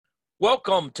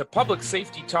Welcome to Public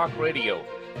Safety Talk Radio,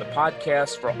 the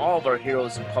podcast for all of our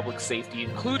heroes in public safety,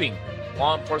 including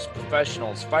law enforcement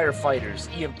professionals, firefighters,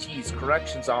 EMTs,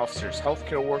 corrections officers,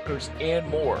 healthcare workers, and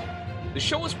more. The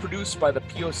show is produced by the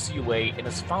POCUA and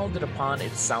is founded upon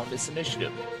its Soundness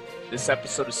Initiative. This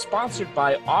episode is sponsored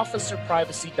by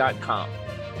OfficerPrivacy.com.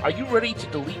 Are you ready to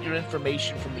delete your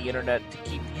information from the internet to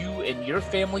keep you and your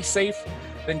family safe?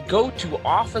 Then go to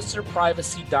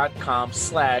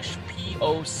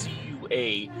OfficerPrivacy.com/POCUA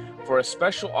for a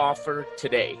special offer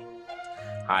today.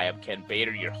 Hi, I'm Ken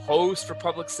Bader, your host for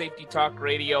Public Safety Talk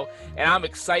Radio, and I'm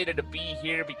excited to be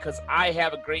here because I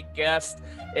have a great guest.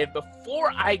 And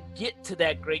before I get to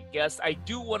that great guest, I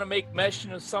do want to make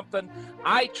mention of something.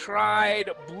 I tried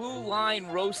Blue Line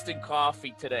Roasting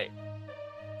Coffee today,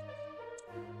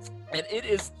 and it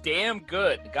is damn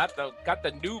good. Got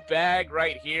the new bag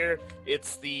right here.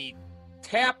 It's the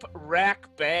Tap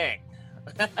Rack Bang.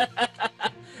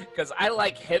 Because I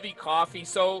like heavy coffee.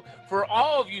 So for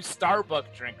all of you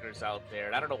Starbucks drinkers out there,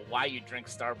 and I don't know why you drink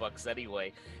Starbucks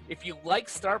anyway, if you like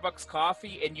Starbucks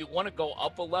coffee and you want to go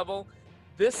up a level,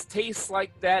 this tastes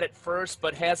like that at first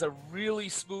but has a really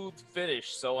smooth finish.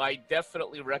 So I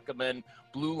definitely recommend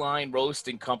Blue Line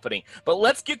Roasting Company. But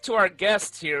let's get to our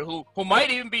guest here who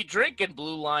might even be drinking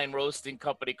Blue Line Roasting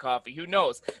Company coffee. Who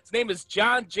knows? His name is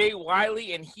John J.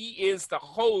 Wiley, and he is the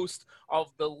host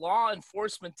of the Law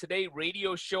Enforcement Today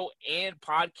radio show and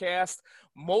podcast.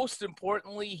 Most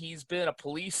importantly, he's been a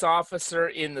police officer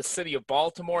in the city of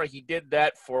Baltimore. He did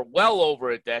that for well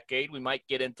over a decade. We might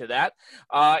get into that.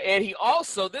 And he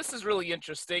also, this is really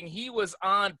interesting, he was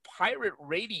on pirate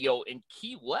radio in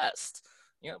Key West.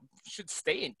 You know, should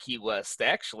stay in Key West,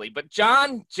 actually. But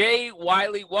John J.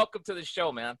 Wiley, welcome to the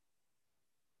show, man.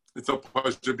 It's a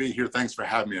pleasure to be here. Thanks for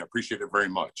having me. I appreciate it very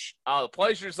much. Oh, the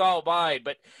pleasure's all mine.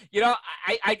 But, you know,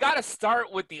 I got to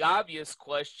start with the obvious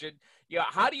question. You know,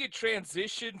 how do you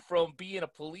transition from being a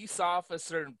police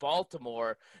officer in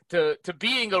Baltimore to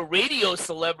being a radio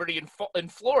celebrity in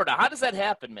Florida? How does that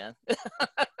happen, man?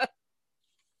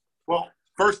 Well,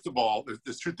 first of all,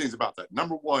 there's two things about that.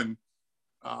 Number one,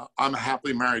 I'm a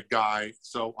happily married guy,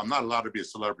 so I'm not allowed to be a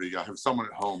celebrity. I have someone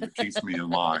at home that keeps me in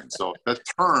line. So that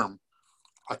term,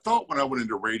 I thought when I went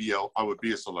into radio, I would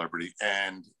be a celebrity,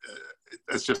 and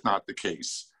that's just not the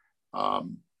case.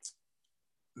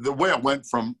 The way I went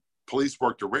from police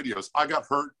work to radios, I got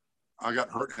hurt. I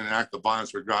got hurt in an act of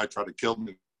violence where a guy tried to kill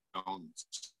me on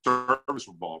service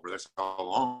revolver. That's how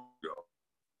long ago.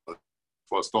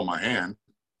 Before I stole my hand.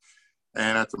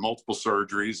 And after multiple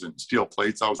surgeries and steel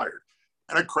plates, I was fired.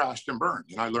 And I crashed and burned.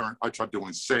 And I tried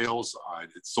doing sales. I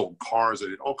sold cars. I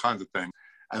did all kinds of things.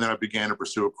 And then I began to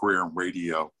pursue a career in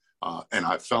radio. And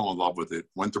I fell in love with it,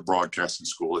 went to broadcasting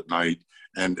school at night.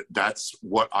 And that's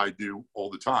what I do all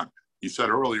the time. You said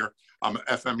earlier, I'm an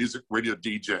FM music radio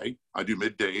DJ. I do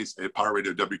middays at Pirate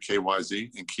Radio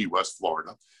WKYZ in Key West,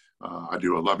 Florida. I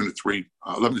do 11 to 2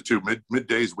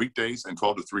 middays, weekdays, and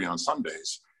 12 to 3 on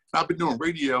Sundays. And I've been doing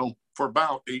radio for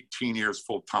about 18 years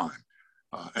full time.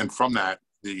 And from that,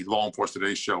 the Law Enforcement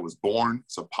Today show was born.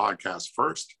 It's a podcast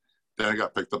first. Then it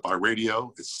got picked up by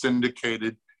radio. It's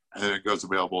syndicated. And then it goes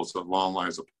available as a long line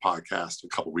as a podcast a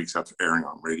couple weeks after airing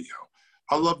on radio.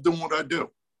 I love doing what I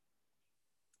do.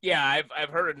 Yeah,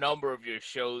 I've heard a number of your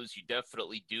shows. You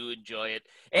definitely do enjoy it.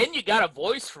 And you got a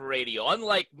voice for radio.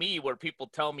 Unlike me, where people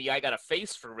tell me I got a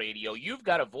face for radio, you've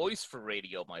got a voice for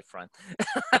radio, my friend.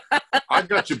 I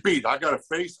got you beat. I got a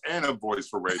face and a voice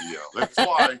for radio. That's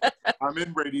why I'm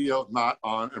in radio, not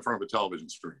in front of a television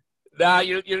screen. Nah,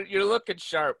 you're looking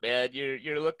sharp, man.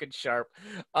 You're looking sharp.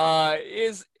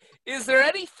 Is there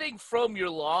anything from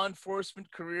your law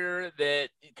enforcement career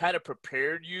that kind of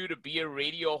prepared you to be a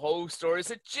radio host, or is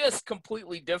it just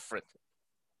completely different?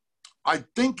 I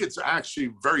think it's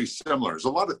actually very similar. There's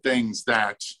a lot of things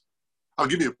that I'll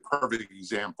give you a perfect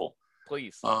example.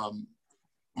 Please.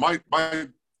 My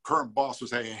current boss would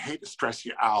say, "I hate to stress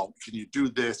you out. Can you do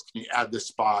this? Can you add this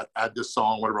spot, add this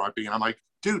song, whatever it might be?" And I'm like,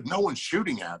 dude, no one's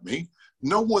shooting at me.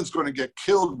 No one's going to get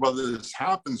killed whether this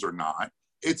happens or not.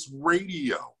 It's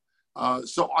radio.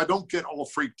 So I don't get all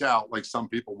freaked out like some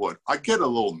people would. I get a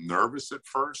little nervous at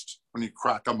first when you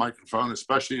crack a microphone,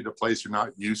 especially at a place you're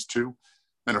not used to,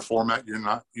 in a format you're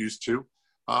not used to.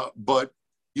 But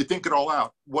you think it all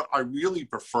out. What I really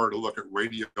prefer to look at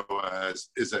radio as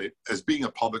being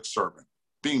a public servant,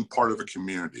 being part of a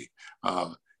community,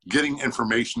 getting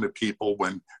information to people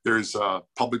when there's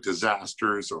public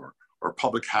disasters or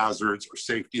public hazards or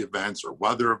safety events or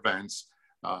weather events,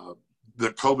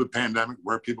 the COVID pandemic,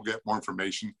 where people get more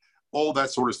information, all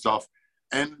that sort of stuff.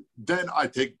 And then I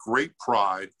take great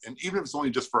pride, and even if it's only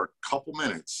just for a couple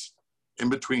minutes in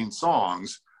between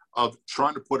songs, of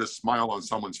trying to put a smile on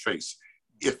someone's face.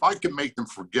 If I can make them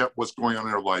forget what's going on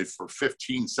in their life for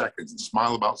 15 seconds and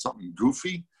smile about something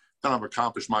goofy, then I've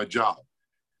accomplished my job.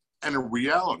 And in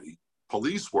reality,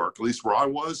 police work, at least where I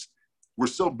was, we're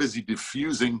so busy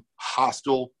diffusing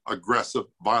hostile, aggressive,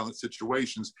 violent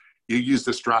situations. You use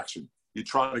distraction. You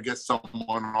try to get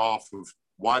someone off of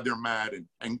why they're mad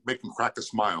and make them crack a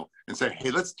smile and say,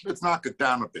 hey, let's knock it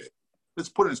down a bit. Let's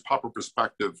put it in its proper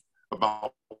perspective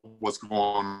about what's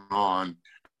going on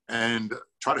and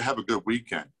try to have a good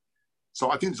weekend. So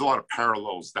I think there's a lot of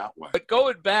parallels that way. But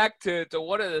going back to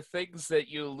one of the things that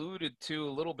you alluded to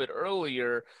a little bit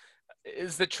earlier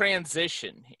is the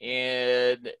transition.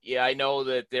 And yeah, I know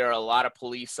that there are a lot of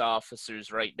police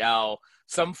officers right now,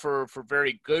 some for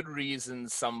very good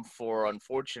reasons, some for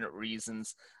unfortunate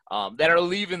reasons, that are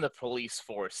leaving the police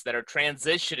force, that are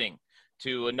transitioning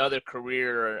to another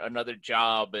career or another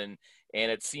job. And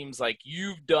it seems like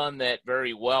you've done that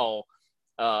very well.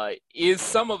 Is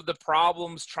some of the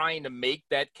problems trying to make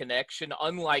that connection,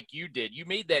 unlike you did? You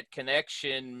made that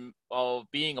connection of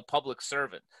being a public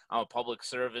servant. I'm a public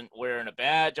servant wearing a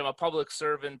badge. I'm a public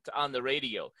servant on the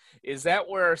radio. Is that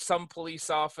where some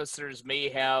police officers may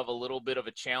have a little bit of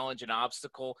a challenge, an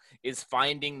obstacle, is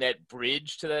finding that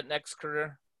bridge to that next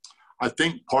career? I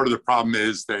think part of the problem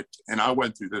is that, and I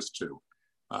went through this too,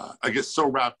 I get so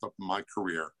wrapped up in my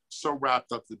career, so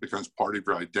wrapped up that it becomes part of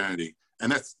your identity.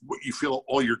 And that's what you feel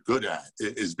all you're good at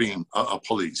is being a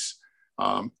police.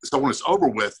 So when it's over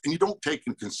with, and you don't take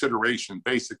in consideration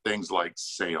basic things like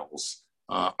sales.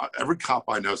 Every cop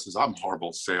I know says, I'm horrible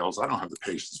at sales. I don't have the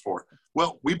patience for it.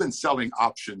 Well, we've been selling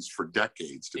options for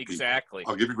decades to people. Exactly.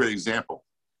 I'll give you a great example.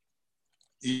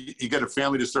 You get a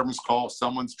family disturbance call,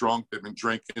 someone's drunk, they've been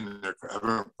drinking, and they're having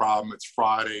a problem. It's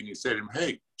Friday, and you say to them,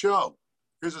 hey, Joe,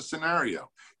 here's a scenario.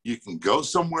 You can go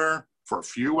somewhere for a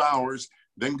few hours,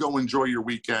 then go enjoy your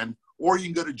weekend, or you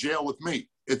can go to jail with me.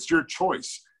 It's your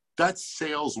choice. That's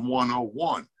sales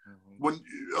 101. When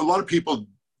a lot of people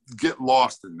get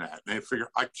lost in that, and they figure,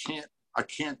 I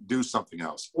can't do something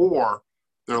else. Or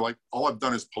they're like, all I've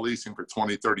done is policing for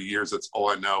 20, 30 years. That's all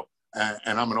I know.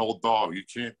 And I'm an old dog. You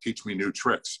can't teach me new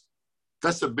tricks.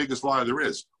 That's the biggest lie there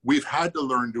is. We've had to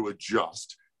learn to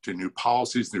adjust to new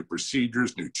policies, new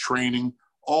procedures, new training,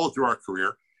 all through our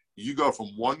career. You go from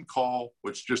one call,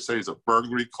 which just says a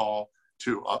burglary call,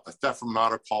 to a theft from an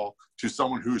auto call, to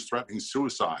someone who's threatening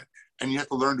suicide. And you have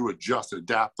to learn to adjust and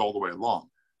adapt all the way along.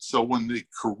 So when the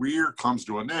career comes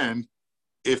to an end,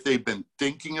 if they've been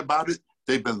thinking about it,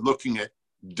 they've been looking at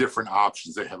different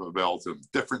options they have available to them,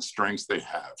 different strengths they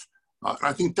have. And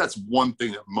I think that's one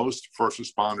thing that most first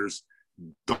responders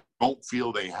don't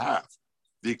feel they have.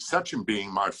 The exception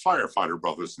being my firefighter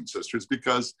brothers and sisters,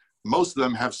 because most of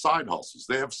them have side hustles.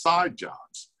 They have side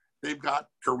jobs. They've got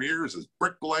careers as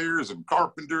bricklayers and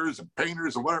carpenters and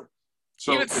painters and whatever.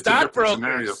 So even it's a different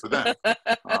scenario for them.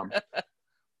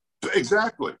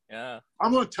 Exactly. Yeah.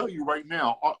 I'm going to tell you right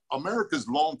now, America's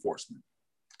law enforcement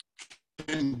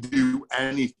can do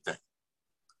anything.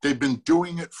 They've been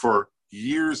doing it for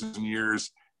years and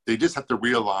years. They just have to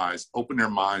realize, open their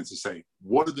minds and say,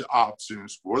 what are the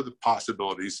options? What are the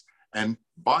possibilities? And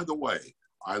by the way,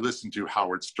 I listen to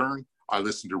Howard Stern. I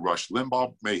listen to Rush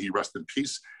Limbaugh. May he rest in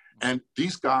peace. And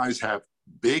these guys have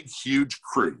big, huge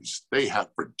crews. They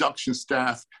have production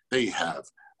staff. They have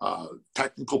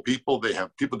technical people. They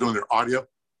have people doing their audio.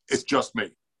 It's just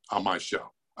me on my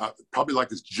show. Probably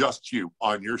like it's just you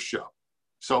on your show.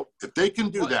 So if they can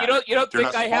do that, you don't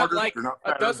think I have like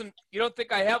a dozen? You don't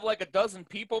think I have like a dozen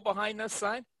people behind this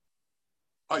sign?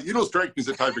 You don't strike me as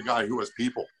the type of guy who has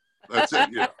people. That's it.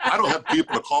 Yeah, I don't have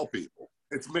people to call people.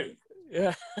 It's me.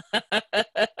 Yeah,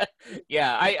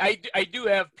 yeah. I do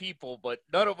have people, but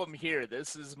none of them here.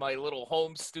 This is my little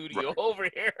home studio over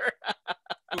here.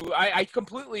 I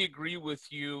completely agree with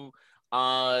you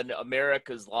on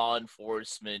America's law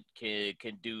enforcement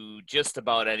can do just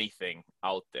about anything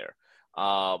out there.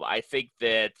 I think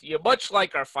that, you know, much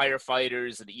like our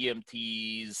firefighters and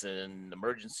EMTs and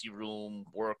emergency room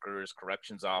workers,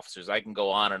 corrections officers, I can go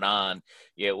on and on.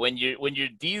 Yeah, when you're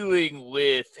dealing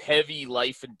with heavy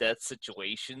life and death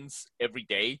situations every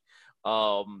day,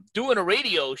 doing a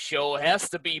radio show has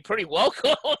to be pretty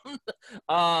welcome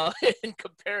in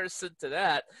comparison to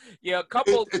that. Yeah,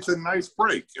 It's a nice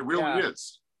break. It really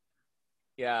is.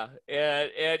 Yeah,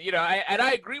 and you know,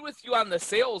 I agree with you on the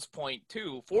sales point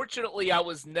too. Fortunately, I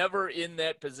was never in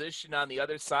that position on the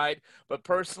other side, but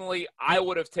personally, I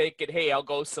would have taken, hey, I'll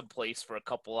go someplace for a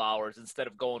couple hours instead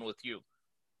of going with you.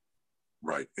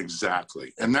 Right,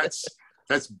 exactly, and that's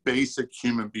basic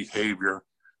human behavior.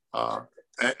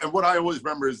 And what I always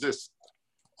remember is this: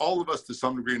 all of us to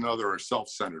some degree or another are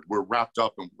self-centered. We're wrapped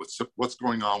up in what's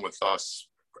going on with us.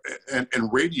 And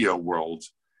radio world,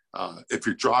 if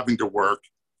you're driving to work,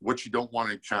 what you don't want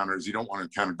to encounter is you don't want to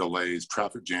encounter delays,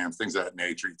 traffic jams, things of that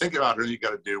nature. You think about it, you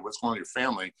got to do what's going on in your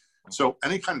family. So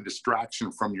any kind of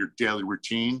distraction from your daily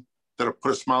routine that'll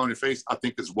put a smile on your face, I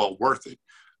think is well worth it.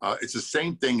 It's the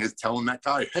same thing as telling that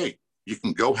guy, hey, you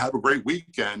can go have a great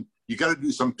weekend. You got to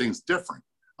do some things different.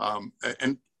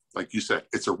 And like you said,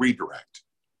 it's a redirect.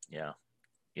 Yeah.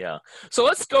 Yeah. So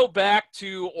let's go back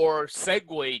to, or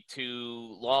segue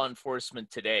to, law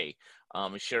enforcement today.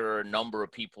 I'm sure a number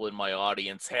of people in my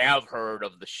audience have heard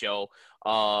of the show.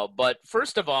 But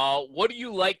first of all, what do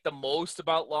you like the most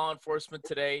about law enforcement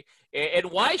today?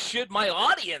 And why should my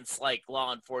audience like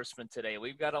law enforcement today?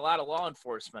 We've got a lot of law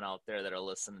enforcement out there that are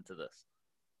listening to this.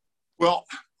 Well,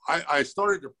 I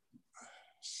started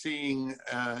seeing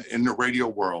in the radio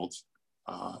world,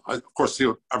 I, of course, see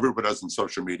what everybody does on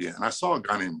social media. And I saw a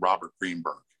guy named Robert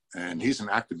Greenberg, and he's an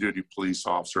active duty police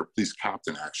officer, police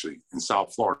captain, actually, in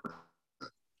South Florida.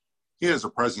 He has a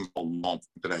presence on law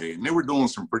enforcement today, and they were doing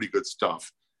some pretty good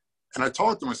stuff. And I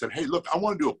talked to him, I said, hey, look, I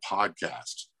want to do a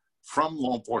podcast from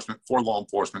law enforcement, for law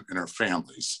enforcement and their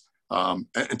families,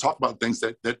 and talk about things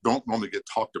that don't normally get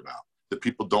talked about, that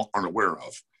people aren't aware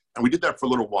of. And we did that for a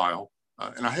little while.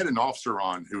 And I had an officer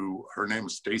on who, her name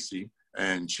was Stacy,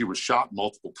 and she was shot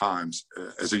multiple times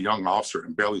as a young officer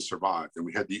and barely survived. And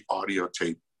we had the audio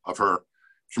tape of her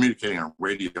communicating on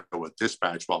radio with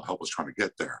dispatch while help was trying to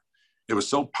get there. It was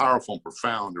so powerful and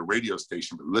profound, the radio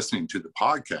station was listening to the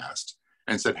podcast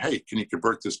and said, hey, can you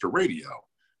convert this to radio?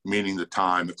 Meaning the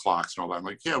time, the clocks and all that. I'm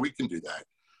like, yeah, we can do that.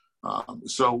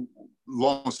 So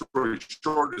long story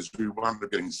short is we wound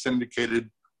up getting syndicated.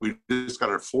 We just got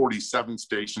our 47th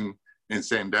station in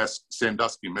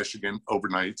Sandusky, Michigan,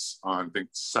 overnights on, I think,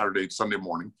 Saturday, Sunday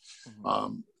morning.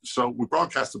 Mm-hmm. So we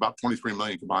broadcast about 23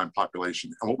 million combined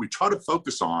population. And what we try to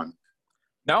focus on.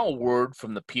 Now a word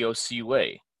from the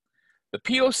POCUA. The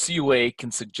POCUA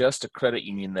can suggest a credit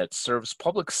union that serves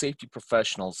public safety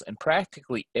professionals in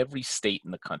practically every state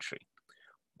in the country.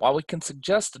 While we can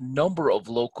suggest a number of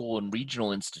local and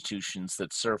regional institutions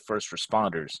that serve first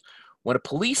responders, when a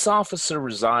police officer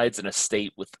resides in a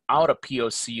state without a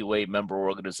POCUA member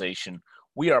organization,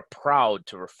 we are proud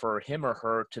to refer him or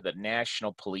her to the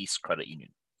National Police Credit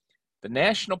Union. The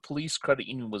National Police Credit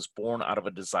Union was born out of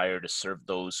a desire to serve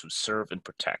those who serve and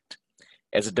protect.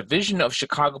 As a division of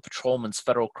Chicago Patrolmen's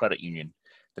Federal Credit Union,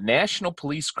 the National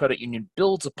Police Credit Union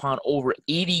builds upon over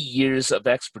 80 years of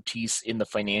expertise in the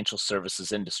financial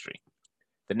services industry.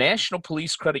 The National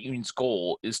Police Credit Union's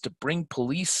goal is to bring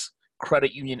police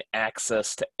credit union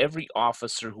access to every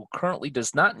officer who currently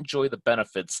does not enjoy the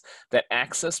benefits that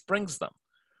access brings them.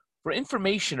 For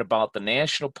information about the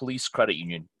National Police Credit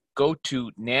Union, go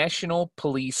to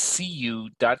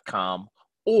nationalpolicecu.com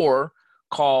or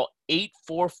call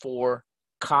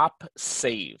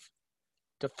 844-COP-SAVE.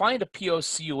 To find a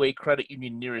POCUA credit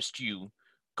union nearest you,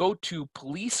 go to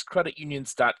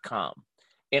policecreditunions.com.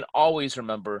 And always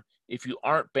remember, if you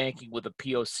aren't banking with a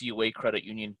POCUA credit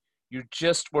union, you're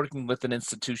just working with an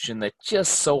institution that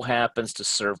just so happens to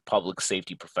serve public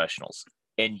safety professionals,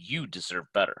 and you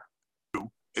deserve better.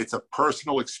 It's a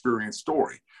personal experience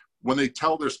story. When they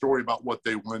tell their story about what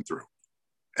they went through,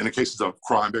 in the cases of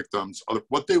crime victims,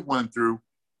 what they went through,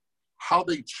 how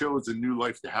they chose a new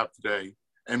life to have today,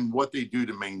 and what they do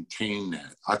to maintain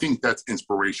that. I think that's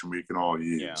inspiration we can all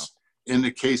use. Yeah. In the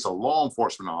case of law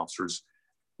enforcement officers,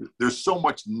 there's so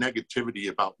much negativity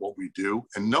about what we do,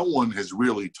 and no one has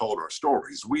really told our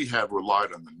stories. We have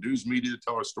relied on the news media to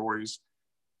tell our stories.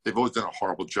 They've always done a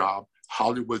horrible job.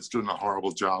 Hollywood's doing a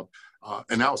horrible job.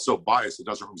 And now it's so biased, it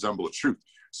doesn't resemble the truth.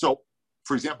 So,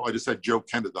 for example, I just had Joe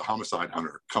Kenda, the homicide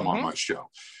hunter, come on my show.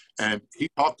 And he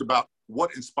talked about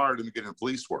what inspired him to get in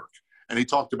police work. And he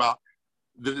talked about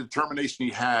the determination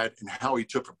he had and how he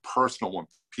took it personal when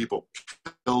people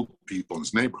killed people in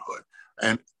his neighborhood.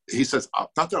 And he says,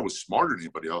 not that I was smarter than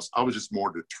anybody else. I was just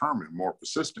more determined, more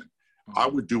persistent. I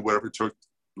would do whatever it took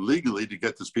legally to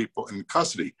get these people in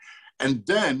custody. And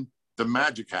then the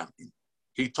magic happened.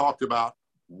 He talked about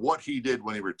what he did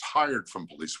when he retired from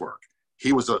police work.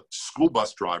 He was a school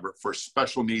bus driver for a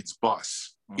special needs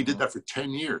bus. He did that for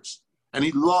 10 years. And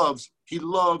he loves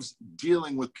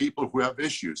dealing with people who have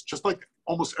issues, just like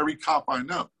almost every cop I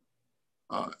know.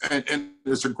 And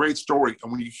it's a great story.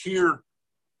 And when you hear,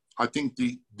 I think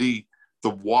the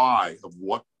why of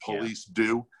what police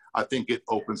do, I think it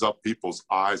opens up people's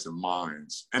eyes and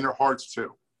minds and their hearts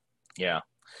too. Yeah.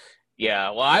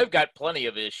 Yeah, well, I've got plenty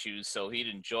of issues, so he'd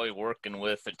enjoy working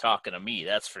with and talking to me.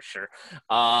 That's for sure.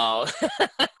 Uh,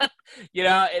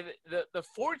 the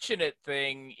fortunate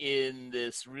thing in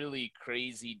this really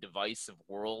crazy divisive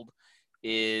world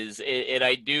is, and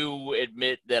I do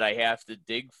admit that I have to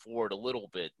dig for it a little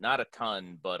bit, not a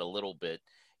ton, but a little bit.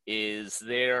 Is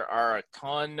there are a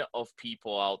ton of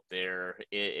people out there,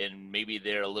 and maybe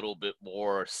they're a little bit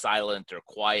more silent or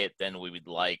quiet than we would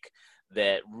like,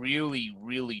 that really,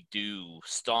 really do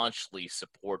staunchly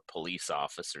support police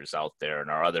officers out there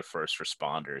and our other first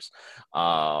responders.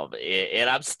 And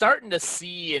I'm starting to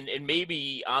see, and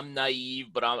maybe I'm naive,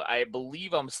 but I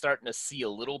believe I'm starting to see a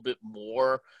little bit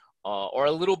more or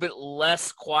a little bit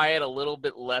less quiet, a little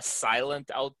bit less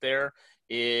silent out there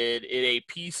in a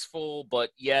peaceful but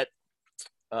yet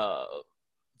uh,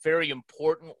 very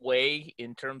important way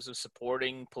in terms of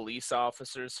supporting police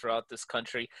officers throughout this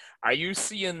country. Are you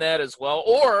seeing that as well,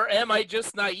 or am I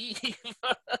just naive?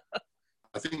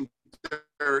 I think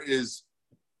there's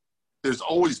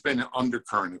always been an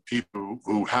undercurrent of people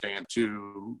who have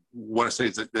to what I say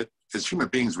is that as human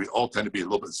beings, we all tend to be a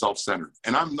little bit self-centered,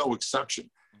 and I'm no exception.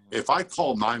 If I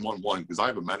call 911 because I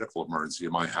have a medical emergency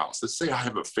in my house, let's say I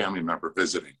have a family member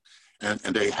visiting and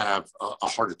they have a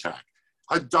heart attack,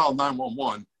 I dial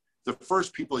 911. The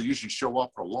first people that usually show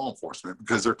up are law enforcement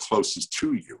because they're closest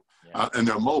to you, and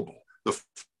they're mobile. The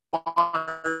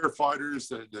firefighters,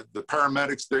 the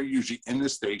paramedics, they're usually in the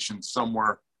station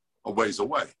somewhere a ways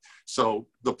away. So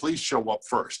the police show up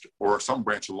first, or some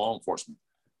branch of law enforcement.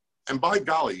 And by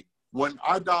golly, when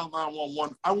I dial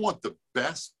 911, I want the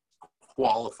best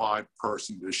qualified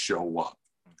person to show up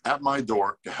at my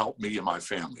door to help me and my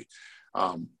family.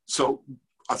 So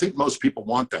I think most people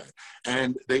want that.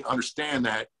 And they understand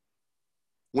that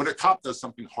when a cop does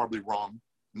something horribly wrong,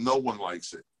 no one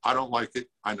likes it. I don't like it.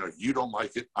 I know you don't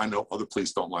like it. I know other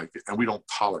police don't like it. And we don't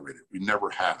tolerate it. We never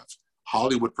have.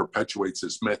 Hollywood perpetuates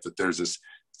this myth that there's this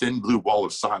thin blue wall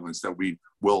of silence that we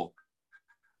will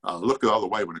look the other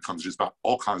way when it comes to just about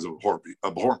all kinds of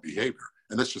abhorrent behavior.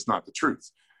 And that's just not the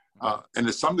truth. And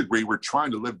to some degree, we're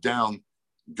trying to live down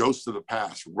ghosts of the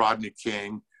past, Rodney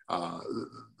King,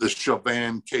 the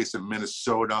Chauvin case in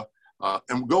Minnesota,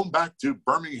 and going back to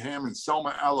Birmingham and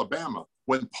Selma, Alabama,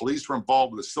 when police were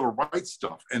involved with the civil rights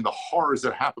stuff and the horrors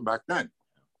that happened back then.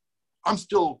 I'm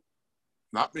still,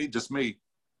 not me, just me,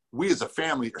 we as a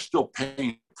family are still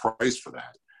paying the price for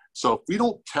that. So if we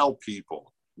don't tell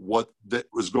people what that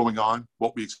was going on,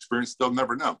 what we experienced, they'll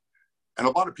never know. And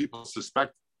a lot of people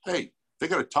suspect, hey, they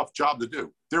got a tough job to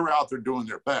do. They're out there doing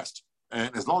their best.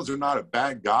 And as long as they're not a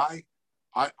bad guy,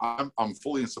 I'm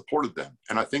fully in support of them.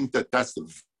 And I think that that's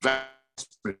the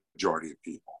vast majority of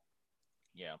people.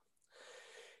 Yeah.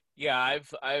 Yeah,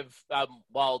 I've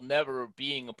while never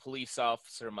being a police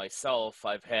officer myself,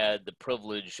 I've had the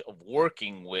privilege of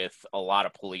working with a lot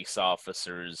of police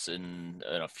officers in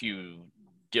a few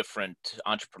different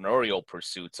entrepreneurial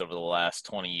pursuits over the last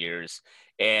 20 years.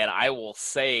 And I will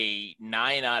say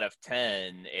 9 out of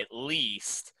 10, at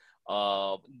least,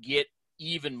 get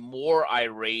even more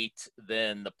irate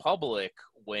than the public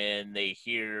when they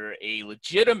hear a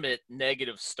legitimate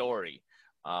negative story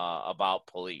about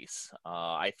police.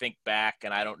 I think back,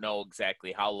 and I don't know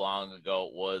exactly how long ago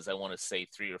it was. I want to say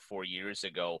 3 or 4 years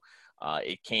ago.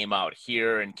 It came out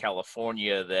here in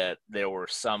California that there were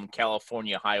some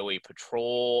California Highway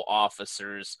Patrol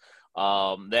officers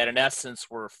that, in essence,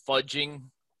 were fudging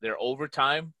their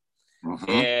overtime.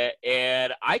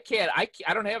 And I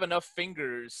don't have enough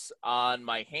fingers on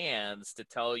my hands to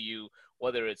tell you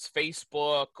whether it's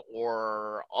Facebook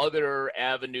or other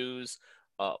avenues.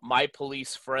 My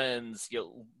police friends,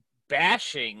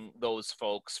 bashing those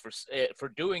folks for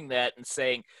doing that and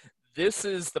saying, this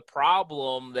is the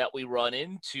problem that we run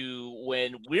into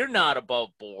when we're not above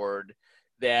board,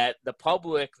 that the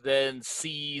public then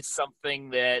sees something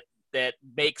that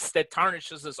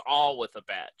tarnishes us all with a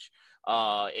badge.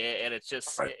 And it's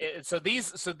just right. So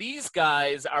these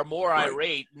guys are more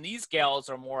irate, and these gals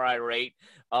are more irate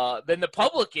than the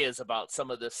public is about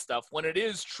some of this stuff when it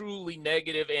is truly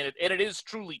negative and it is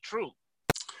truly true.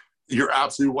 You're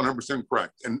absolutely 100%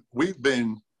 correct. And we've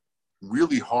been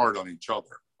really hard on each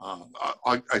other.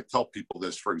 I tell people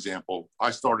this, for example,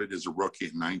 I started as a rookie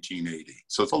in 1980.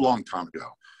 So it's a long time ago.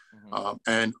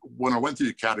 And when I went to the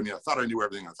academy, I thought I knew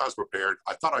everything. I thought I was prepared.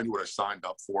 I thought I knew what I signed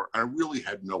up for. I really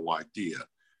had no idea,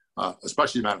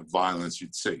 especially the amount of violence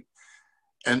you'd see.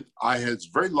 And I was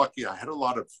very lucky. I had a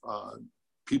lot of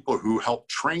people who helped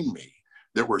train me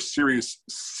that were serious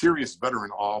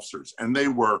veteran officers. And they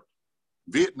were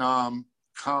Vietnam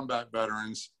combat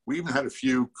veterans. We even had a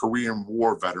few Korean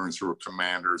War veterans who were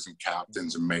commanders and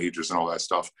captains and majors and all that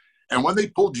stuff. And when they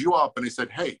pulled you up and they said,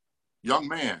 hey, young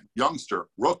man, youngster,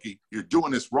 rookie, you're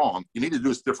doing this wrong. You need to do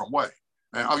this a different way.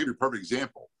 And I'll give you a perfect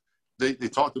example. They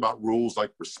talked about rules like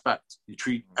respect. You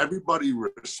treat everybody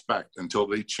with respect until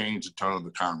they change the tone of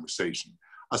the conversation,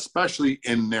 especially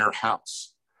in their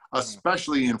house,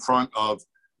 especially in front of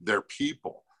their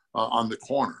people on the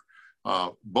corner.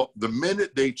 But the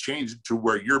minute they change it to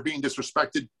where you're being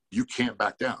disrespected, you can't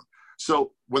back down.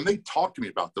 So when they talked to me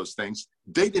about those things,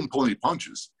 they didn't pull any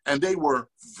punches, and they were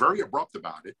very abrupt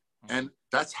about it. And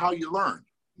that's how you learn.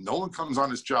 No one comes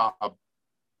on this job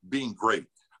being great.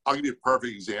 I'll give you a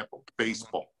perfect example,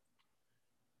 baseball.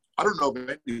 I don't know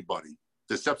of anybody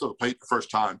that steps up the plate the first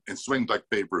time and swings like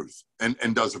Babe Ruth and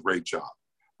does a great job.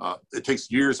 It takes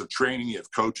years of training. You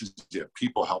have coaches, you have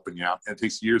people helping you out, and it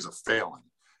takes years of failing.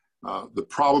 The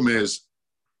problem is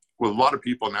with a lot of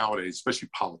people nowadays, especially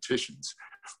politicians,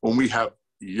 when we have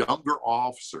younger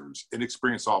officers,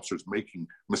 inexperienced officers making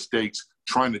mistakes,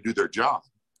 trying to do their job,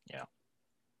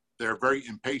 they're very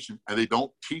impatient, and they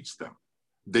don't teach them.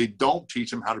 They don't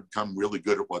teach them how to become really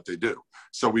good at what they do.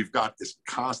 So we've got this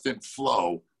constant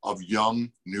flow of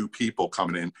young, new people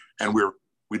coming in, and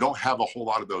we don't have a whole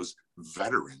lot of those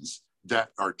veterans that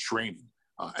are training.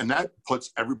 And that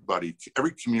puts everybody,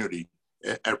 every community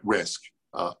at risk.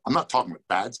 I'm not talking about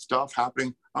bad stuff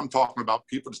happening. I'm talking about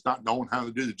people just not knowing how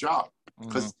to do the job,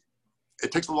 because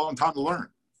it takes a long time to learn.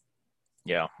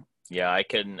 Yeah, I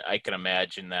can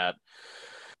imagine that.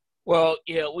 Well,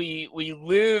 yeah, we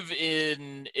live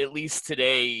in, at least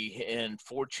today, an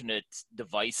fortunate,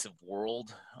 divisive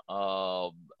world.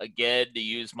 Again, to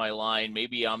use my line,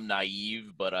 maybe I'm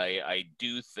naive, but I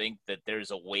do think that there's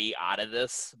a way out of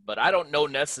this. But I don't know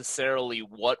necessarily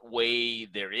what way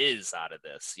there is out of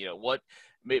this. What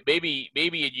maybe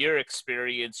in your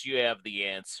experience you have the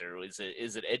answer. Is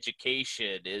it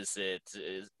education? Is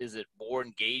it more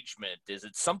engagement? Is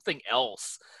it something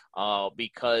else?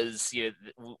 Because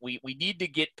we need to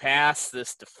get past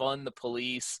this defund the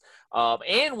police,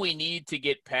 and we need to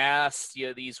get past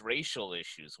these racial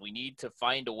issues. We need to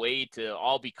find a way to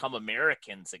all become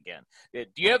Americans again. Do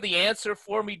you have the answer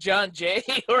for me, John Jay,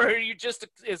 or are you just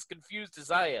as confused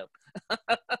as I am?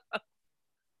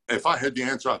 If I had the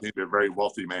answer, I think I'd be a very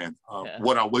wealthy man.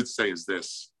 What I would say is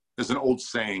this. There's an old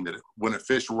saying that when a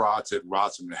fish rots, it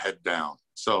rots from the head down.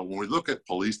 So when we look at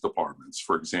police departments,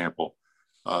 for example,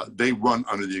 they run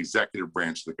under the executive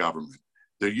branch of the government.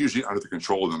 They're usually under the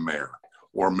control of the mayor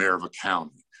or mayor of a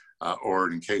county,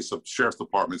 or in case of sheriff's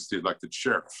departments, the elected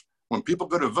sheriff. When people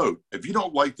go to vote, if you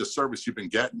don't like the service you've been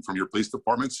getting from your police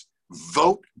departments,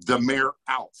 vote the mayor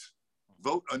out.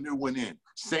 Vote a new one in.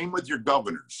 Same with your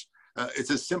governors.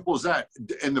 It's as simple as that.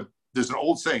 And there's an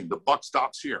old saying, the buck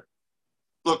stops here.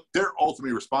 Look, they're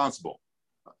ultimately responsible.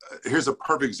 Here's a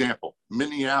perfect example.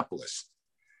 Minneapolis.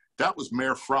 That was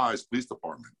Mayor Fry's police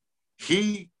department.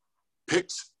 He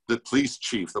picks the police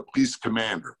chief, the police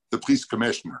commander, the police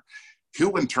commissioner,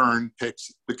 who in turn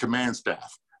picks the command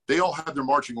staff. They all have their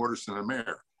marching orders from the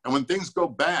mayor. And when things go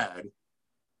bad,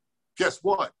 guess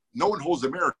what? No one holds the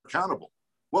mayor accountable.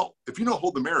 Well, if you don't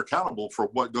hold the mayor accountable for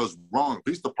what goes wrong in the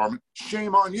police department,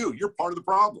 shame on you. You're part of the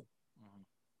problem.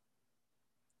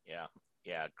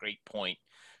 Yeah, great point.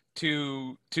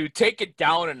 To take it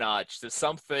down a notch to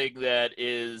something that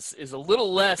is a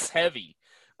little less heavy,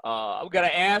 I'm going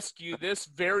to ask you this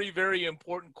very, very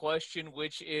important question,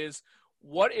 which is,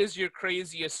 what is your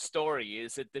craziest story?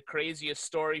 Is it the craziest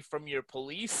story from your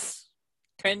police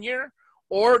tenure,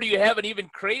 or do you have an even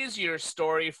crazier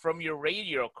story from your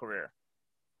radio career?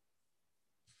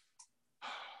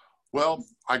 Well,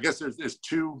 I guess there's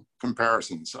two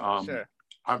comparisons. Sure.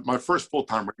 My first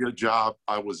full-time radio job,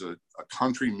 I was a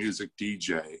country music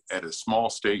DJ at a small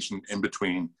station in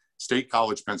between State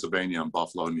College, Pennsylvania, and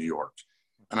Buffalo, New York.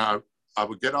 And I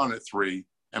would get on at 3,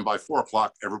 and by 4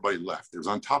 o'clock, everybody left. It was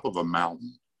on top of a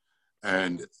mountain,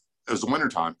 and it was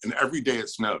wintertime, and every day it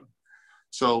snowed.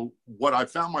 So what I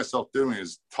found myself doing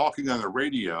is talking on the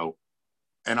radio,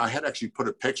 and I had actually put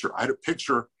a picture. I had a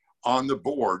picture on the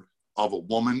board of a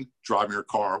woman driving her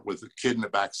car with a kid in the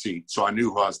back seat. So I knew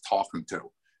who I was talking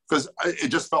to, because it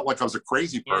just felt like I was a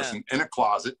crazy person in a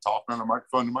closet talking on a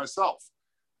microphone to myself,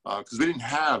 because we didn't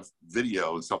have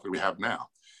video and stuff that we have now.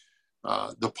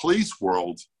 The police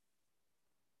world,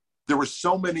 there were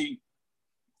so many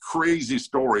crazy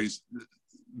stories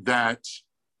that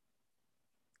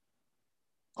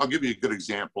I'll give you a good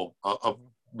example of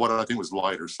what I think was the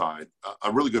lighter side.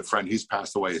 A really good friend, he's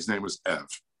passed away. His name was Ev.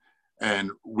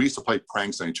 And we used to play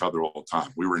pranks on each other all the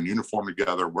time. We were in uniform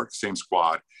together, worked the same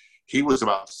squad. He was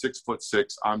about 6'6",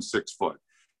 I'm 6 foot.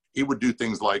 He would do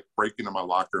things like break into my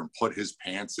locker and put his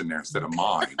pants in there instead of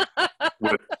mine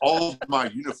with all of my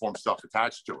uniform stuff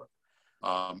attached to it.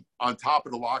 On top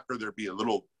of the locker, there'd be a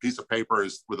little piece of paper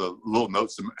with a little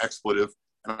note, some expletive,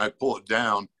 and I'd pull it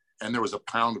down, and there was a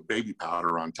pound of baby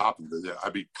powder on top of it.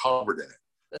 I'd be covered in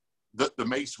it. The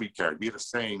mace we carried, we had a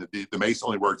saying that the mace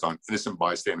only worked on innocent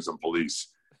bystanders and police.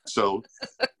 So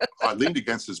I leaned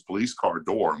against his police car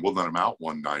door and wouldn't let him out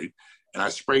one night, and I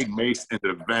sprayed mace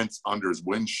into the vents under his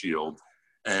windshield,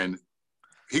 and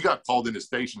he got called into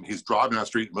station. He's driving down the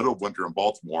street in the middle of winter in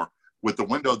Baltimore with the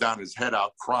window down, his head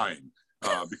out, crying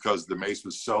because the mace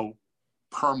was so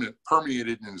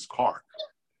permeated in his car.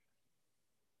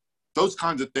 Those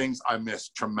kinds of things I miss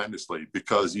tremendously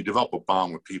because you develop a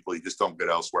bond with people you just don't get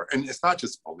elsewhere. And it's not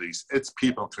just police, it's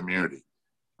people in community.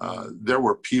 There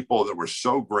were people that were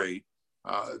so great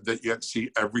that you had to see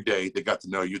every day. They got to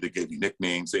know you. They gave you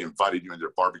nicknames. They invited you into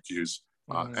their barbecues.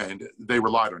 And they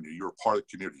relied on you. You were part of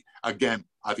the community. Again,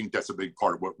 I think that's a big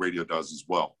part of what radio does as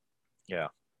well. Yeah.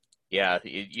 Yeah,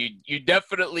 you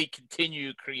definitely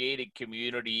continue creating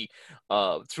community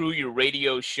through your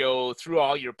radio show, through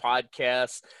all your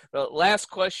podcasts. The last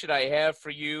question I have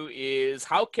for you is,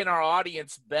 how can our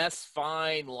audience best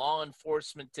find Law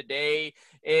Enforcement Today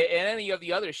and any of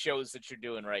the other shows that you're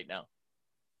doing right now?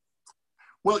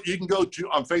 Well, you can go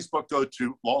on Facebook, go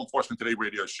to Law Enforcement Today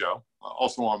radio show,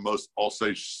 also on all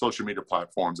social media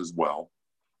platforms as well.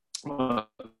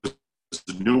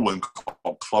 There's a new one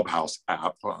called Clubhouse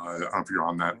app. I don't know if you're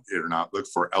on that or not. Look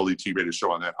for LET radio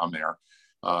show on that. I'm there.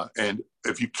 And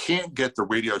if you can't get the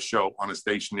radio show on a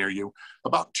station near you,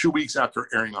 about 2 weeks after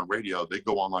airing on radio, they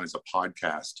go online as a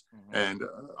podcast. And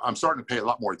I'm starting to pay a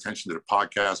lot more attention to the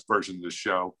podcast version of the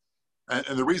show.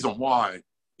 And the reason why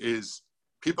is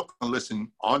people can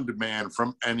listen on demand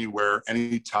from anywhere,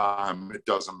 anytime. It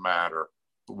doesn't matter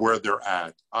where they're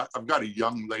at. I've got a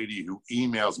young lady who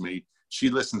emails me. She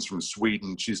listens from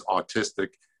Sweden. She's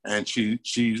autistic, and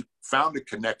she found a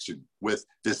connection with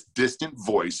this distant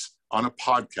voice on a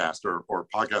podcast or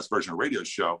podcast version of a radio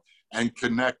show and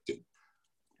connected.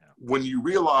 Yeah. When you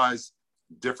realize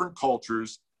different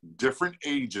cultures, different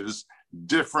ages,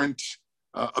 different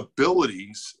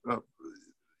abilities,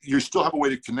 you still have a way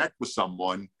to connect with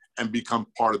someone and become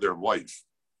part of their life.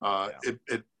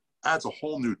 It adds a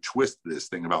whole new twist to this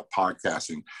thing about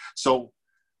podcasting. So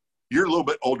you're a little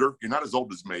bit older. You're not as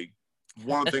old as me.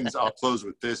 One of the things I'll close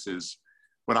with this is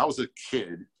when I was a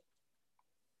kid,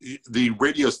 the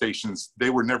radio stations, they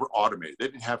were never automated. They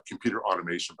didn't have computer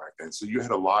automation back then. So you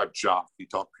had a live jock. He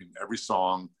talked in every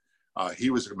song. He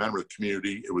was a member of the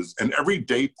community. And every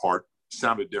day part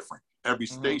sounded different. Every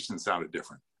station sounded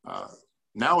different.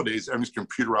 Nowadays, everything's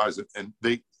computerized, and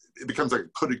it becomes like a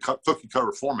cookie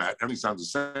cutter format. Everything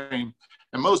sounds the same.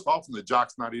 And most often the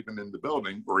jock's not even in the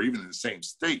building or even in the same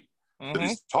state that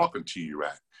he's talking to you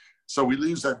at. So we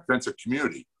lose that sense of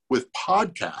community. With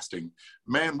podcasting,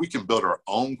 man, we can build our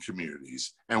own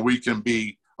communities, and we can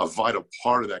be a vital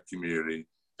part of that community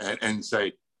and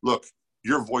say, look,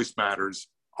 your voice matters,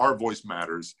 our voice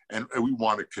matters, and we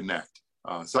want to connect.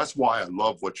 So that's why I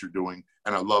love what you're doing,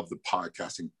 and I love the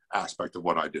podcasting aspect of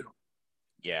what I do.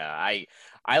 Yeah,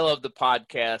 I love the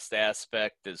podcast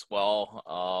aspect as well.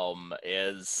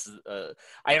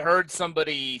 I heard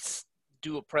somebody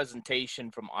do a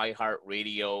presentation from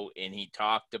iHeartRadio, and he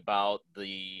talked about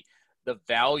the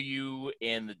value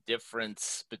and the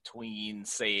difference between,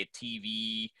 say, a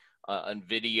TV and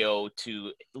video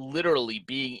to literally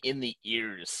being in the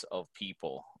ears of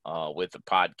people with the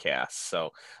podcast.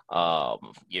 So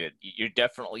you're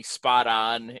definitely spot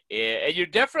on, and you're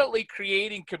definitely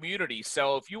creating community.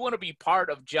 So if you want to be part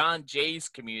of John Jay's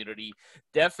community,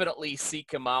 definitely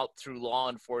seek him out through Law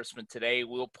Enforcement Today.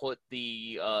 We'll put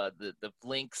the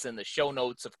links in the show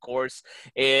notes, of course.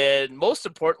 And most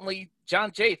importantly,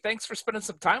 John Jay, thanks for spending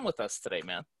some time with us today,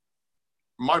 man.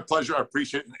 My pleasure. I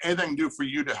appreciate it. Anything I can do for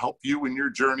you to help you in your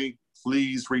journey,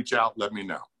 please reach out. Let me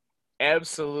know.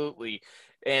 Absolutely.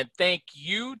 And thank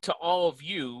you to all of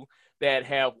you that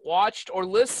have watched or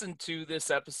listened to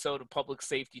this episode of Public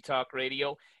Safety Talk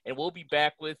Radio. And we'll be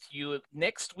back with you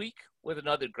next week with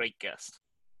another great guest.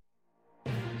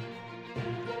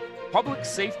 Public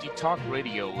Safety Talk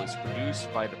Radio is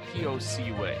produced by the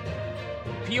POCUA.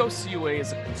 POCUA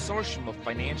is a consortium of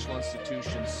financial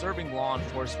institutions serving law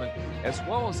enforcement as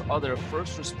well as other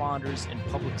first responders and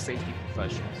public safety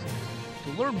professionals.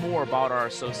 To learn more about our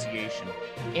association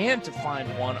and to find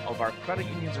one of our credit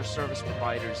unions or service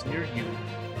providers near you,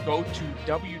 go to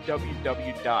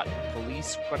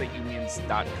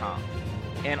www.policecreditunions.com.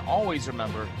 And always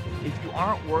remember, if you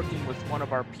aren't working with one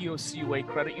of our POCUA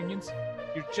credit unions,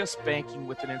 you're just banking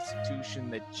with an institution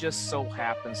that just so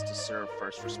happens to serve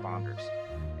first responders.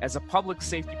 As a public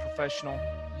safety professional,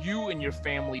 You and your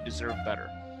family deserve better.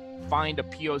 Find a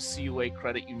POCUA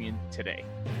credit union today.